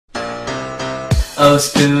Oh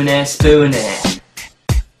Spoony, Spoony.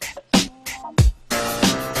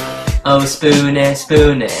 Oh Spoony,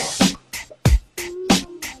 Spoony.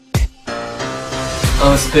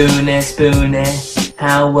 Oh Spoony, Spoony.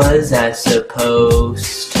 How was I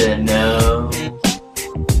supposed to know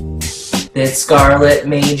that Scarlet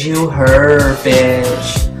made you her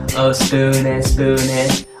bitch? Oh Spoony,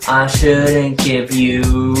 Spoony. I shouldn't give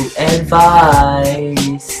you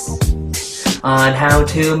advice on how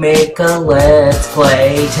to make a let's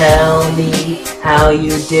play. Tell me how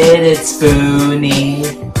you did it, Spoony.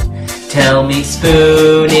 Tell me,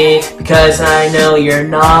 Spoony, because I know you're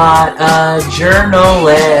not a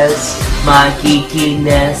journalist. My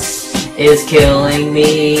geekiness is killing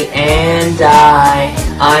me, and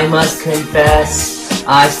I must confess,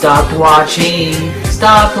 I stopped watching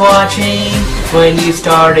when you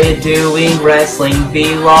started doing wrestling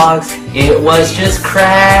vlogs. It was just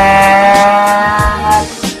crap.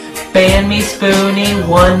 Ban me, Spoony,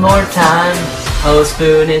 one more time. Oh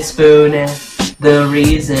Spoony, Spoony. The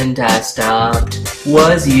reason I stopped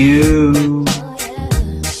was you.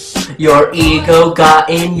 Your ego got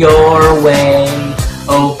in your way.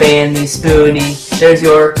 Oh, ban me, Spoony. There's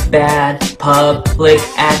your bad public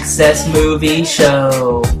access movie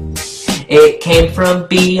show. It came from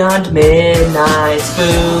beyond midnight.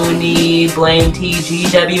 Spoony, blame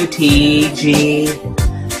TGWTG.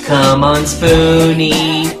 Come on,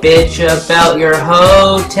 Spoony, bitch about your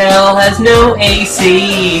hotel has no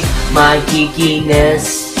AC. My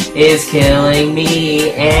geekiness is killing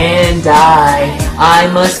me, and I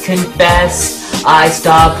must confess, I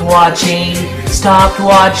stopped watching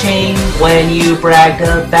when you bragged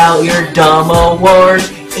about your dumb award.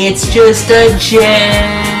 It's just a jest.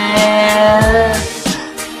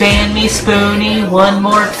 Ban me, Spoony, one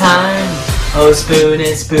more time. Oh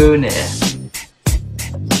Spoony, Spoony.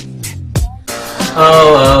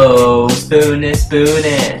 Oh, Spoony,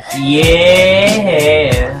 Spoony,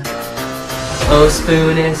 yeah. Oh,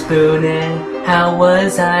 Spoony, Spoony, how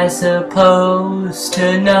was I supposed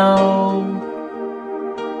to know?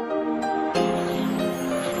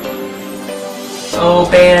 Oh,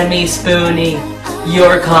 ban me, Spoony,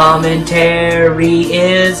 your commentary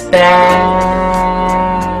is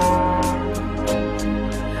bad.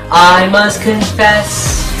 I must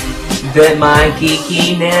confess that my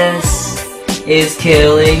geekiness is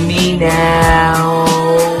killing me now.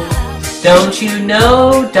 Don't you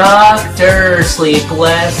know, Dr.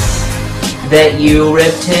 Sleepless, that you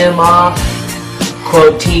ripped him off?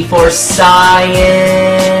 Quote T for science.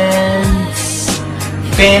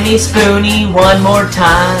 Ban me, Spoony, one more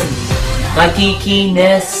time. My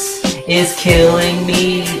geekiness is killing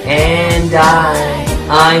me, and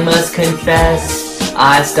I must confess,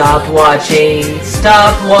 I stopped watching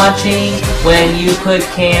when you put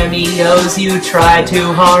cameos. You try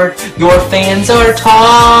too hard, your fans are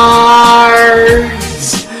tards.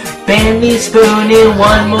 Ban me, Spoony,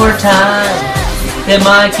 one more time. That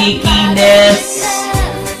my geekiness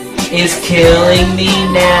is killing me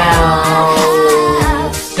now.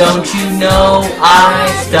 Don't you know I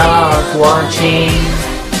stopped watching?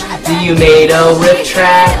 You made a rip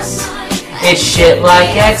tracks. It's shit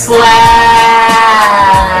like X-Lax.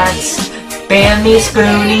 Ban me,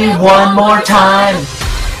 Spoony, one more time.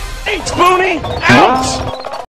 Hey, Spoony, out!